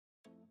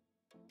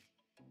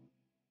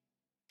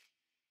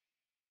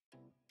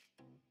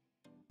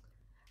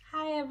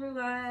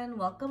everyone,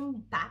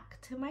 welcome back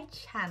to my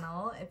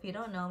channel. If you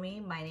don't know me,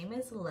 my name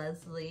is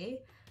Leslie.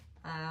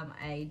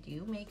 I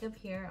do makeup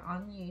here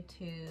on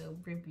YouTube,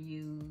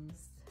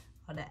 reviews,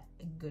 all that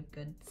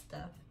good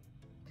stuff.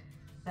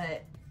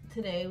 But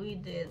today we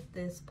did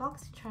this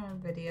Boxycharm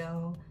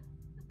video.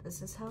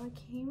 This is how it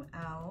came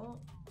out.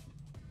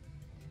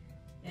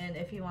 And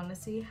if you want to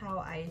see how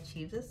I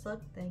achieved this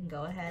look, then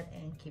go ahead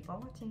and keep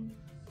on watching.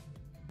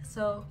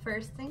 So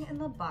first thing in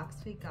the box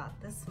we got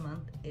this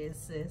month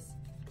is this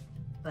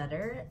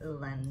Butter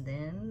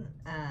London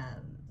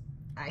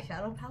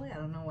eyeshadow palette. I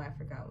don't know why I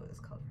forgot what it was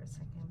called for a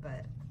second,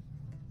 but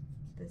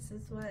this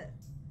is what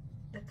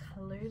the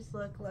colors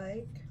look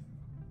like.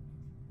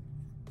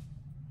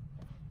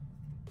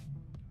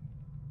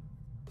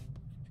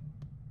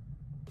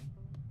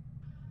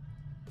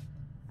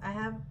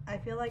 I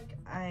feel like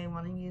I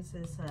want to use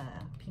this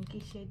pinky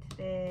shade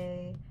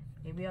today.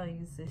 Maybe I'll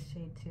use this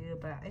shade too,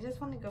 but I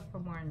just want to go for a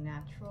more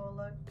natural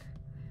look.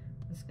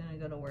 I'm just gonna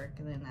go to work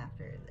and then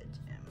after the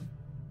gym.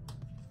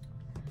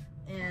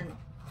 And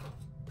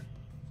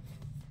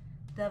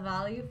the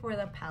value for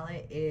the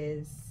palette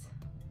is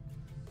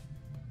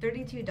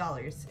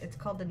 $32. It's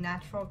called the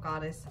Natural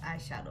Goddess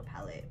eyeshadow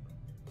palette.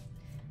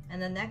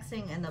 And the next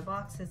thing in the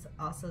box is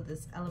also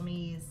this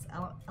Elemis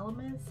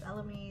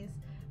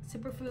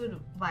Superfood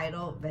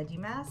Vital Veggie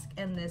Mask.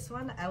 And this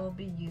one I will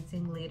be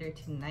using later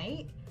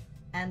tonight.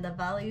 And the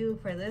value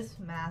for this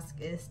mask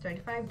is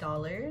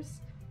 $35.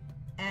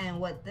 And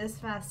what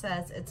this mask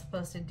says it's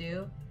supposed to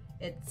do,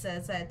 it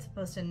says that it's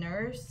supposed to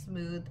nourish,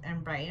 smooth,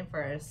 and brighten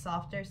for a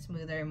softer,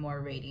 smoother, more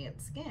radiant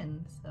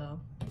skin. So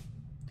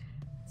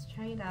let's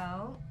try it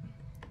out.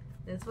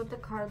 This is what the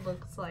card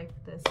looks like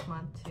this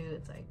month too.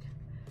 It's like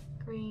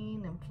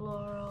green and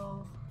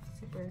floral,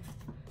 super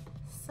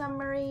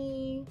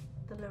summery.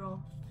 The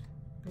little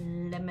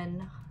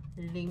lemon.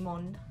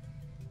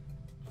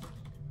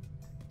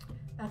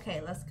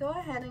 Okay, let's go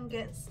ahead and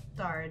get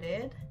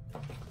started.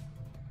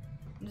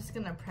 I'm just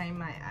gonna prime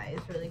my eyes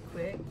really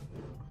quick.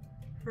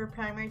 For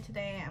primer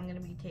today, I'm gonna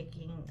be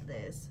taking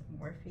this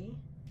Morphe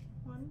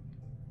one.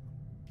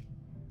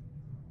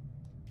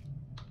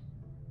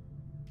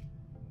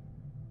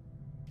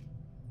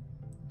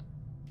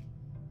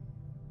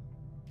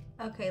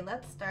 Okay,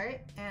 let's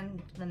start.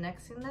 And the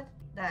next thing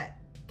that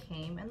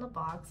came in the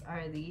box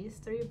are these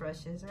three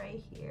brushes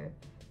right here.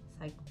 It's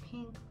like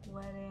pink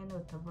wedding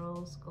with the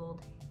rose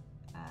gold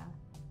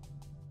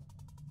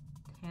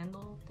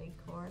handle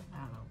decor. I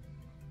don't know.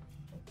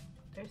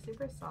 They're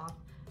super soft.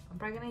 I'm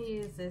probably gonna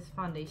use this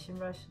foundation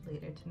brush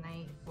later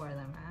tonight for the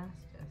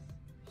mask.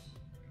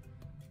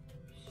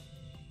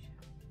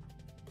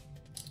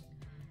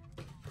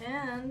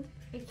 And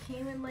it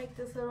came in like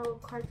this little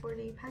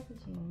cardboardy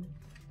packaging.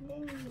 Yay,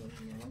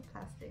 no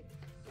plastic.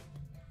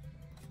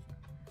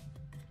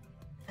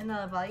 And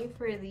the value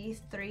for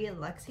these three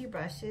Luxie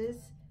brushes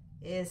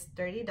is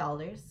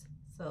 $30,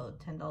 so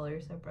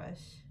 $10 a brush.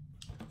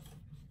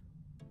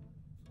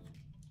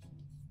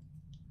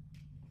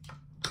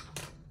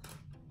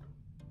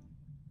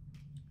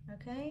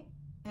 Okay,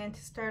 and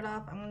to start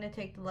off, I'm going to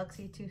take the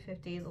Luxie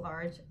 250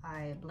 Large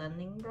Eye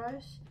Blending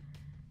Brush,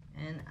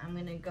 and I'm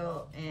going to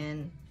go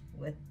in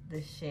with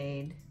the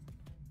shade.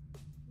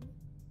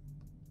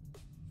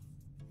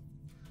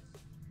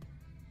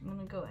 I'm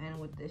going to go in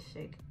with this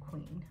shade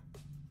Queen.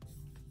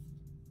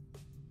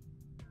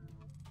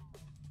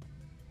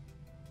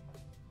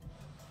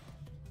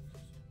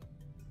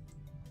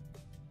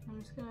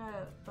 I'm just going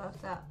to buff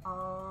that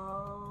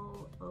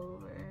all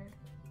over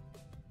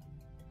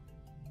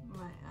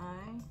my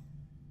eye.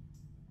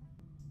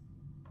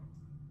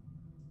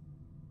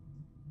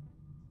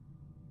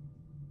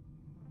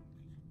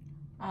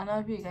 I don't know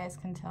if you guys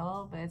can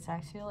tell, but it's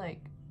actually like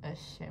a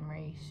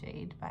shimmery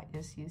shade, but I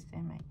just used it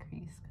in my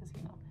crease because,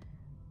 you know,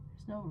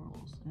 there's no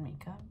rules in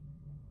makeup.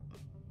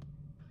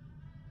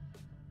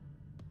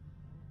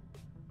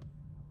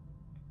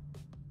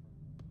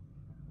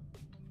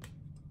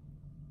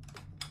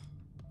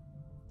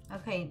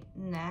 Okay,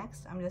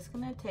 next I'm just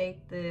gonna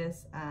take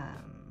this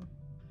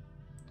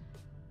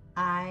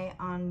Eye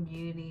on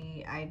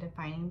Beauty eye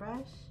defining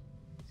brush.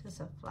 It's just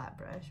a flat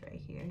brush right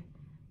here.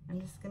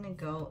 I'm just gonna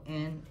go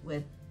in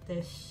with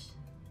this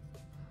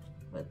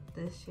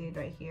shade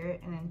right here,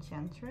 an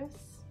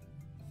Enchantress.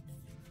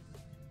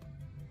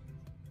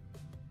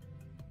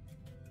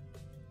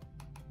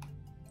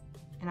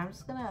 And I'm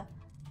just gonna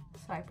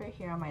swipe right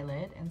here on my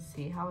lid and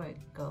see how it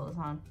goes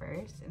on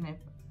first. And if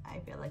I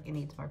feel like it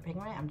needs more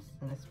pigment, I'm just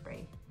gonna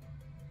spray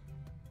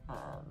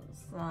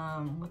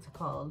some, what's it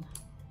called?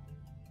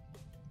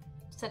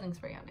 Setting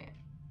spray on it.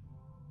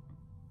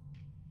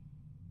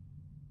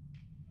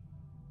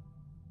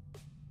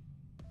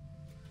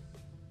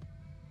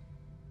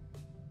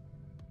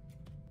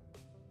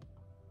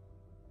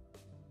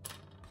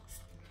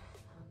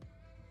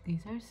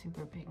 These are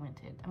super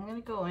pigmented. I'm gonna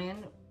go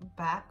in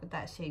back with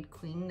that shade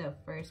Queen, the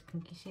first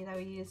pinky shade that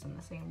we used on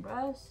the same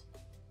brush.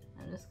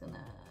 I'm just gonna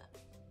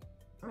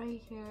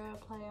right here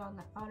apply on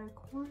the outer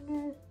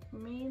corner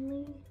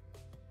mainly,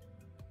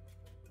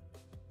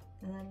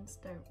 and then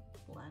start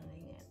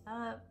blending it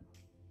up.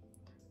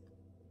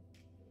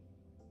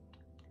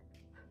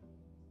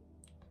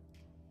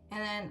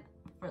 And then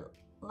for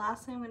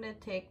lastly, I'm gonna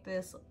take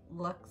this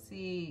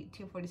Luxie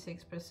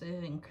 246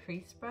 Precision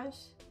Crease Brush,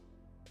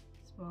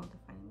 small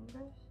defining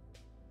brush.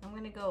 I'm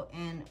gonna go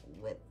in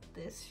with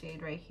this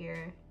shade right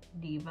here,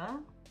 Diva.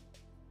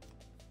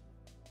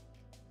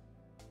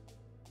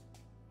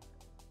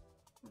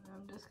 And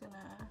I'm just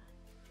gonna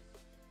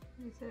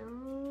use it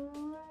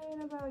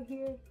right about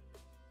here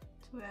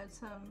to add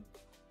some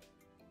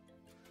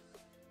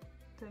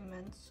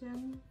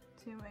dimension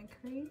to my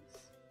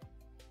crease.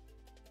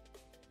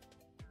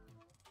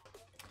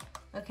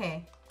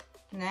 Okay,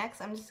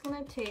 next I'm just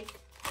gonna take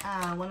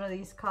one of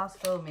these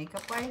Costco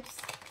makeup wipes,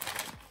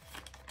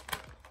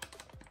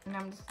 and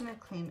I'm just gonna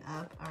clean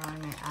up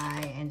around my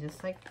eye and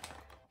just like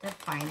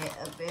define it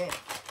a bit.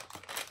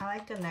 I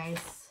like a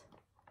nice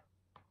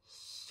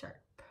sharp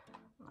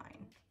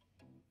line.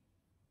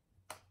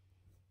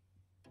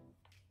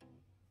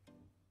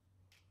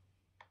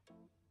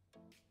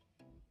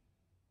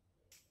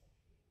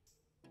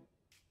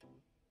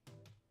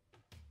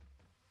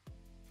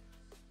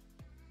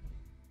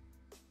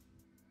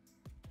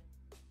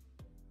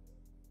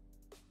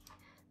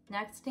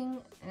 Next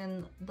thing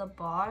in the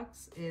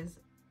box is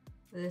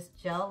this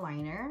gel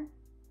liner.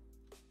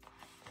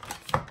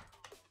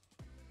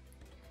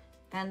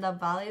 And the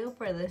value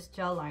for this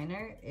gel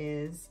liner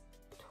is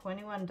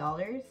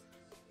 $21.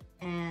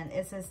 And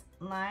it says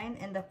line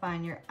and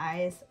define your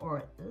eyes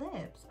or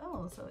lips.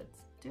 Oh, so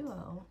it's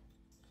duo.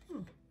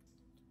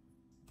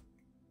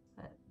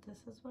 But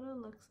this is what it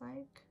looks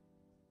like.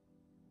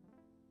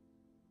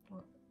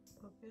 Well,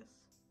 focus.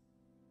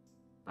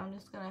 I'm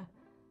just gonna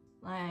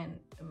line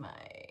my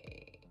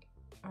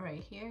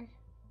right here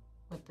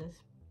with this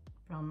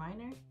brown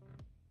liner.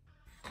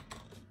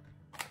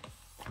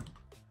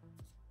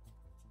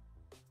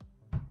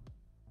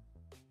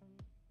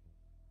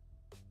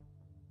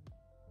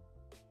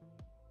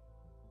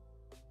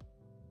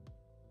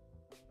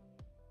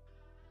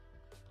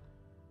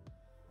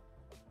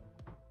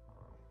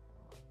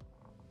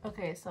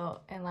 Okay,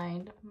 so I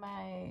lined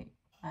my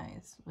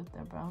eyes with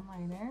the brown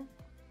liner.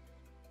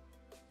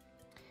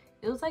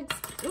 It was like,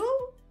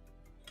 ooh!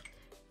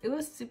 It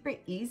was super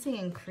easy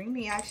and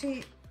creamy.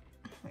 Actually,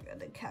 oh my god,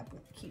 the cap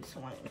keeps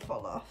wanting to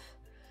fall off.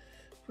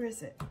 Where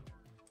is it?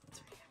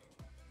 It's right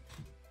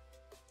here.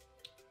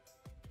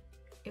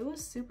 It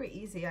was super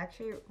easy. I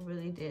actually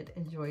really did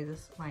enjoy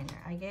this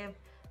liner. I gave,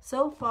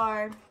 so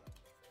far,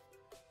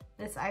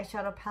 this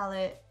eyeshadow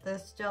palette,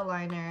 this gel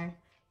liner,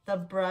 the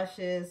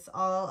brushes,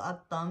 all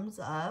a thumbs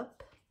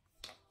up.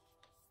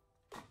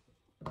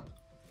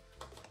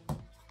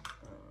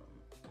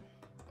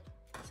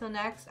 So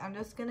next, I'm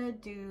just gonna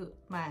do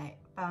my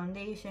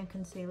foundation,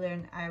 concealer,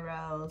 and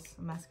eyebrows,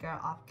 mascara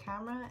off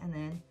camera, and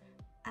then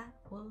I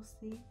will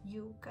see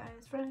you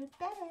guys right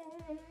back.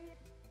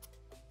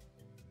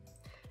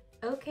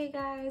 Okay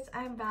guys,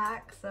 I'm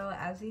back. So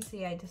as you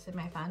see, I just did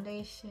my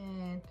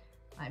foundation,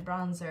 my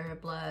bronzer,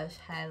 blush,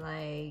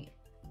 highlight,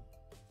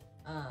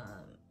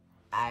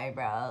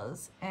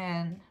 eyebrows,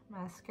 and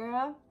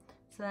mascara.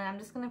 So then I'm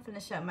just gonna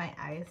finish up my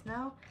eyes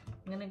now.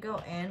 I'm gonna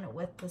go in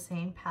with the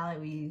same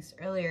palette we used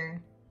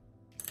earlier,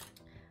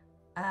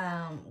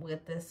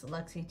 with this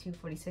Luxie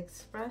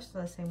 246 brush,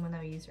 so the same one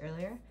that we used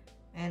earlier.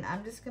 And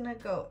I'm just gonna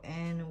go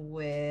in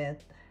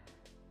with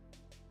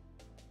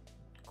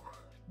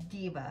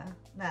Diva.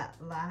 That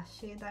last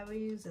shade that we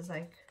used is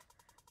like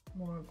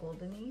more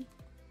goldeny.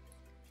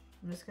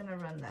 I'm just gonna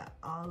run that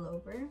all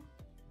over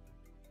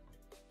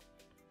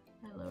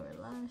my lower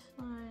lash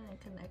line and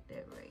connect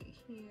it right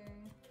here.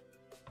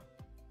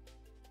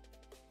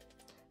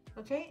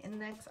 Okay, and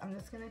next I'm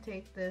just gonna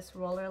take this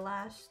roller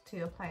lash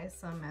to apply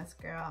some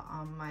mascara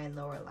on my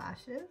lower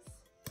lashes.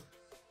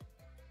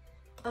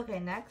 Okay,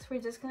 next we're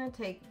just gonna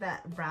take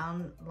that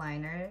brown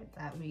liner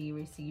that we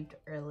received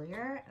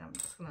earlier, and I'm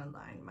just gonna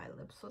line my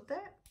lips with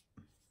it.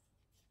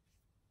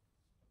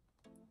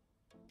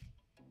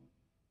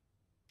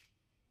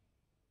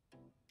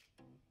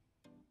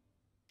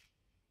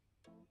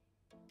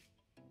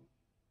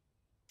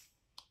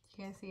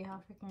 You guys see how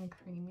freaking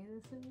creamy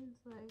this is?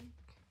 Like,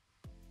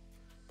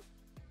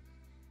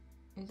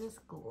 it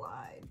just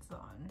glides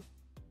on.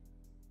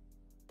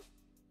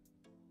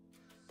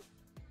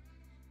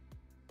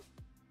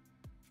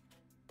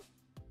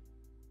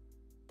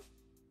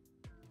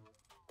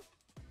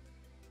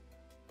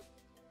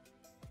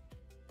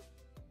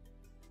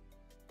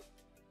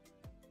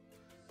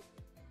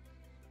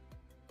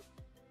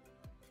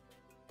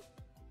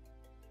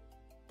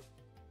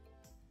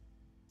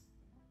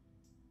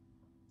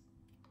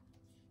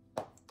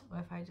 What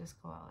if I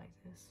just go out like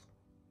this?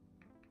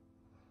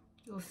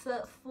 What's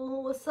up,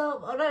 fool? What's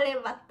up?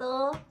 Orale,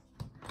 vato.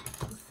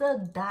 What's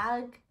up,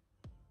 dog?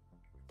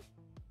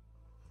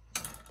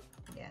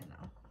 Yeah,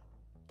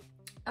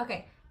 no.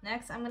 Okay,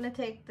 next I'm gonna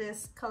take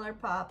this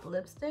ColourPop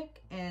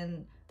lipstick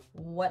and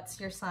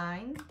What's Your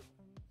Sign?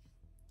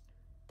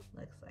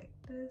 Looks like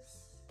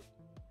this.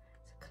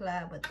 It's a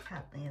collab with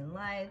Kathleen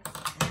Lights,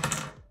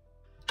 and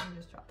I'm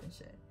just dropping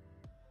shit.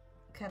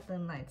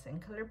 Kathleen Lights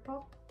and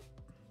ColourPop.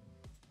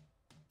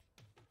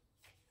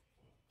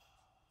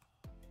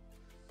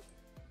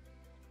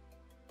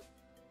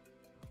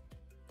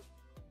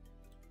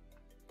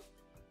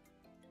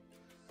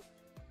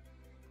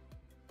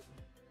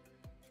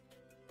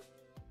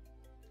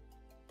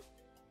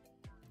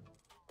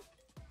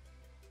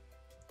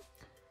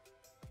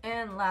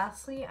 And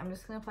lastly, I'm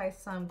just gonna apply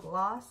some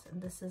gloss,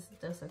 and this is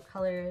just a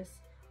Colors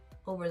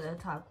Over the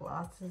Top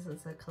gloss. This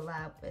is a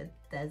collab with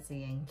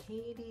Desi and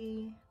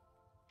Katie.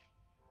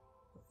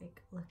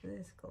 Like, look at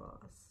this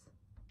gloss.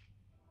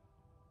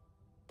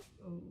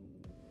 Ooh.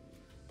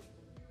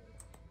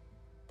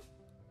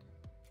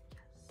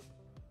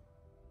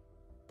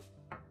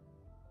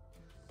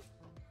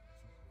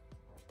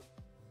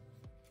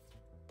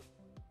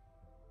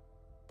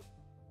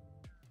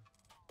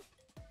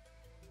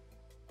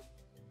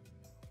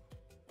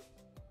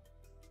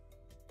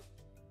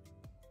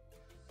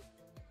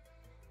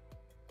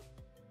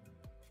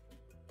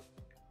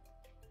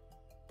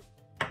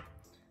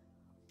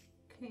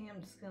 Okay,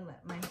 I'm just gonna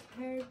let my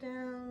hair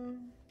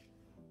down.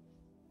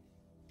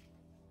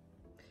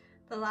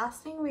 The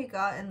last thing we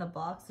got in the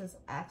box is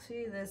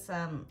actually this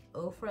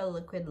Ofra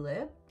liquid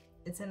lip.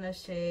 It's in the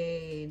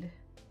shade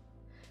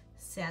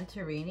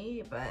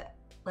Santorini, but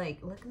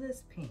like, look at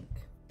this pink.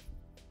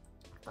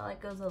 I felt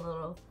like it was a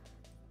little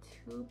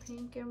too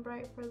pink and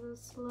bright for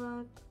this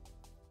look.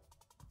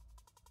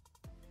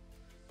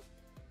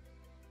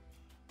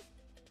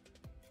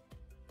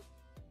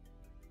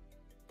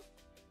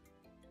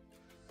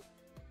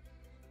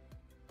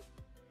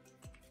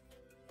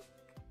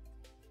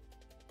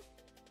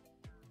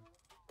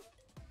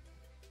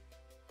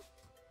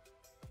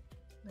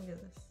 Look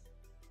at this.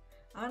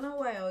 I don't know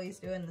why I always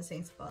do it in the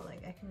same spot.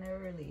 Like, I can never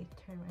really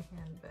turn my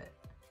hand, but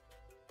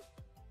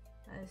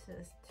that's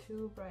just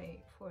too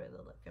bright for the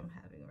look I'm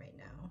having right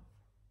now.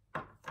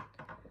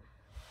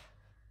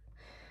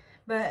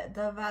 But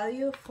the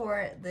value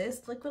for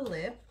this liquid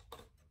lip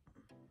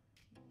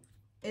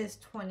is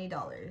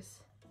 $20.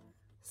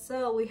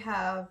 So we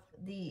have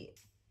the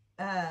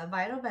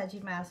Vital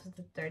Veggie Mask, which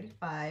is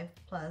 $35,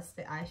 plus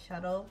the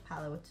eyeshadow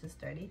palette, which is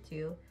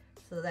 $32.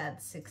 So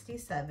that's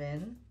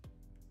 $67.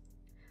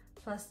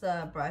 Plus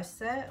the brush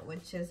set,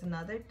 which is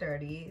another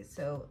 $30,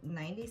 so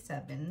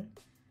 $97.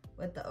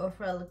 With the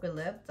Ofra liquid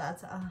lip,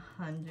 that's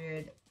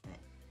 $107.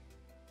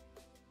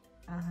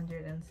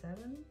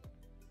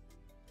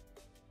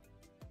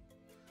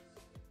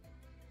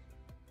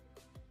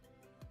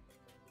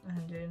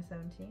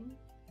 117.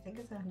 I think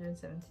it's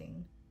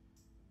 117.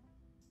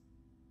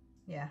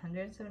 Yeah,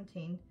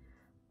 117.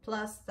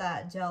 Plus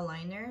that gel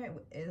liner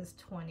is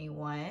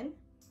 $21.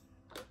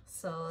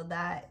 So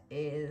that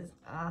is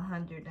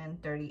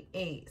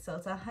 $138. So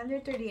it's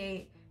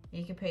 $138.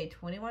 You can pay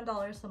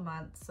 $21 a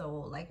month.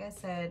 So like I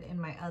said in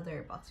my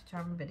other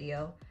Boxycharm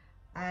video,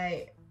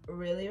 I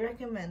really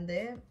recommend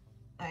it.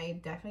 I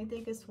definitely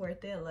think it's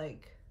worth it.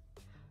 Like,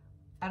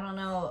 I don't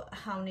know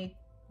how many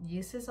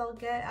uses I'll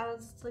get out of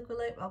this liquid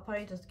lip. I'll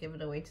probably just give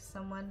it away to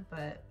someone,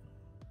 but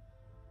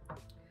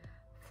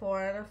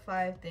 4 out of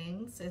 5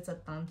 things, it's a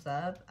thumbs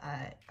up.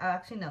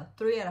 Actually no,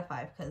 3 out of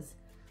 5, because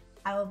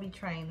I will be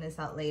trying this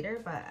out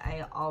later, but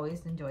I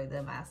always enjoy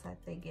the mask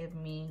that they give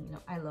me. You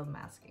know, I love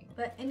masking.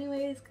 But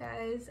anyways,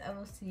 guys, I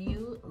will see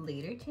you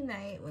later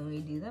tonight when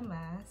we do the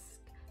mask.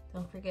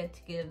 Don't forget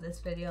to give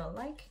this video a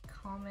like,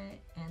 comment,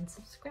 and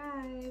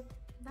subscribe.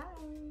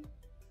 Bye!